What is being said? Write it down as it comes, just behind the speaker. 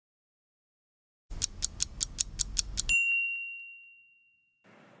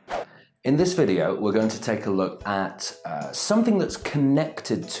In this video, we're going to take a look at something that's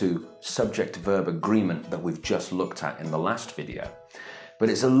connected to subject-verb agreement that we've just looked at in the last video.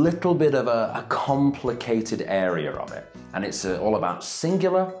 But it's a little bit of a complicated area of it, and it's all about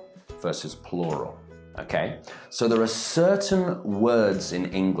singular versus plural, okay? So there are certain words in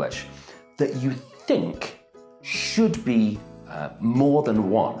English that you think should be more than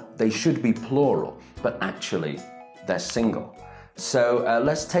one. They should be plural, but actually they're single. So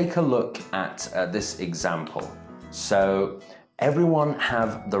let's take a look at this example. So everyone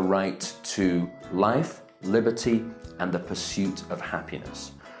have the right to life, liberty, and the pursuit of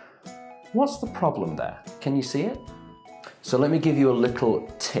happiness. What's the problem there? Can you see it? So let me give you a little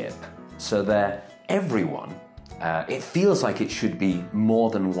tip. So there, everyone, it feels like it should be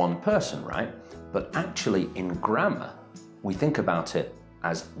more than one person, right? But actually in grammar, we think about it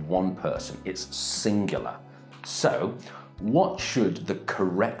as one person. It's singular. So what should the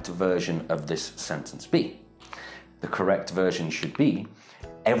correct version of this sentence be? The correct version should be,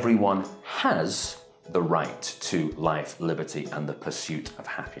 everyone has the right to life, liberty, and the pursuit of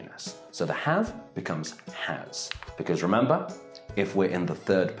happiness. So the have becomes has. Because remember, if we're in the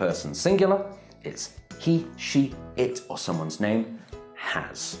third person singular, it's he, she, it, or someone's name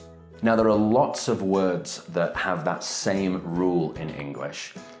has. Now there are lots of words that have that same rule in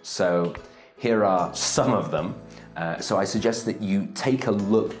English. So here are some of them. So I suggest that you take a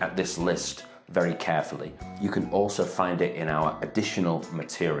look at this list very carefully. You can also find it in our additional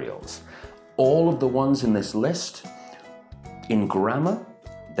materials. All of the ones in this list, in grammar,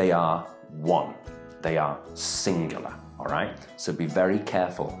 they are one. They are singular, all right? So be very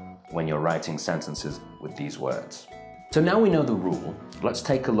careful when you're writing sentences with these words. So now we know the rule, let's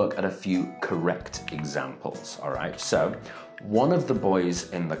take a look at a few correct examples, all right? So one of the boys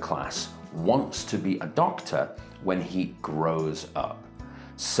in the class wants to be a doctor when he grows up.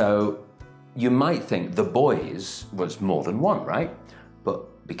 So you might think the boys was more than one, right?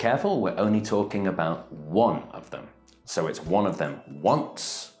 But be careful, we're only talking about one of them. So it's one of them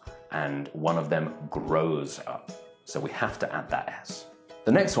wants and one of them grows up. So we have to add that S.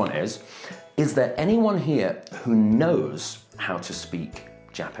 The next one is there anyone here who knows how to speak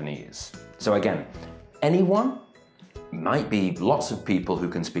Japanese? So again, anyone might be lots of people who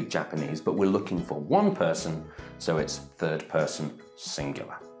can speak Japanese, but we're looking for one person, so it's third person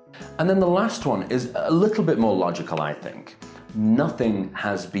singular. And then the last one is a little bit more logical, I think. Nothing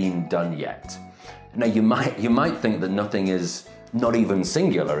has been done yet. Now you might think that nothing is not even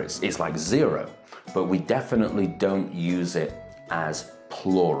singular, it's like zero, but we definitely don't use it as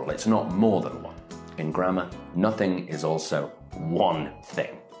plural. It's not more than one. In grammar, nothing is also one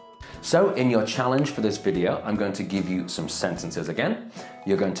thing. So in your challenge for this video, I'm going to give you some sentences again.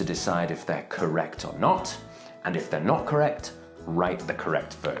 You're going to decide if they're correct or not, and if they're not correct, write the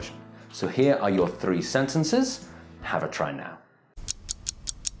correct version. So here are your 3 sentences. Have a try now.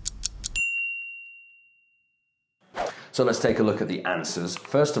 So let's take a look at the answers.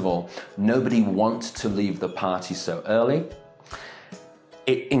 First of all, nobody wants to leave the party so early.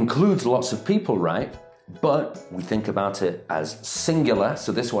 It includes lots of people, right? But we think about it as singular,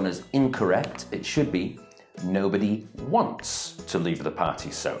 so this one is incorrect. It should be, nobody wants to leave the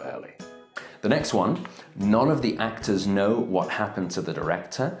party so early. The next one, none of the actors know what happened to the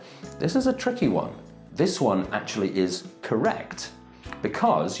director. This is a tricky one. This one actually is correct,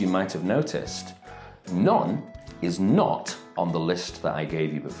 because you might have noticed, none is not on the list that I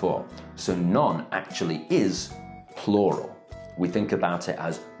gave you before. So none actually is plural. We think about it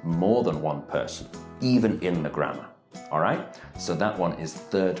as more than one person, even in the grammar, all right? So that one is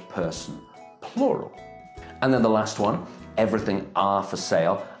third person plural. And then the last one, everything are for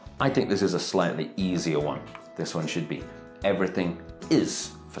sale. I think this is a slightly easier one. This one should be, everything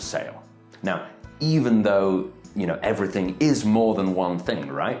is for sale. Now, even though, everything is more than one thing,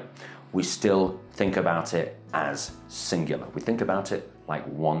 right? We still think about it as singular. We think about it like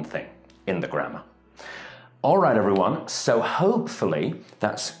one thing in the grammar. All right, everyone, so hopefully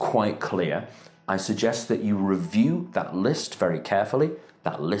that's quite clear. I suggest that you review that list very carefully.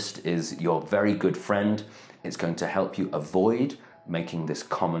 That list is your very good friend. It's going to help you avoid making this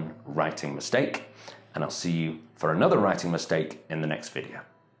common writing mistake. And I'll see you for another writing mistake in the next video.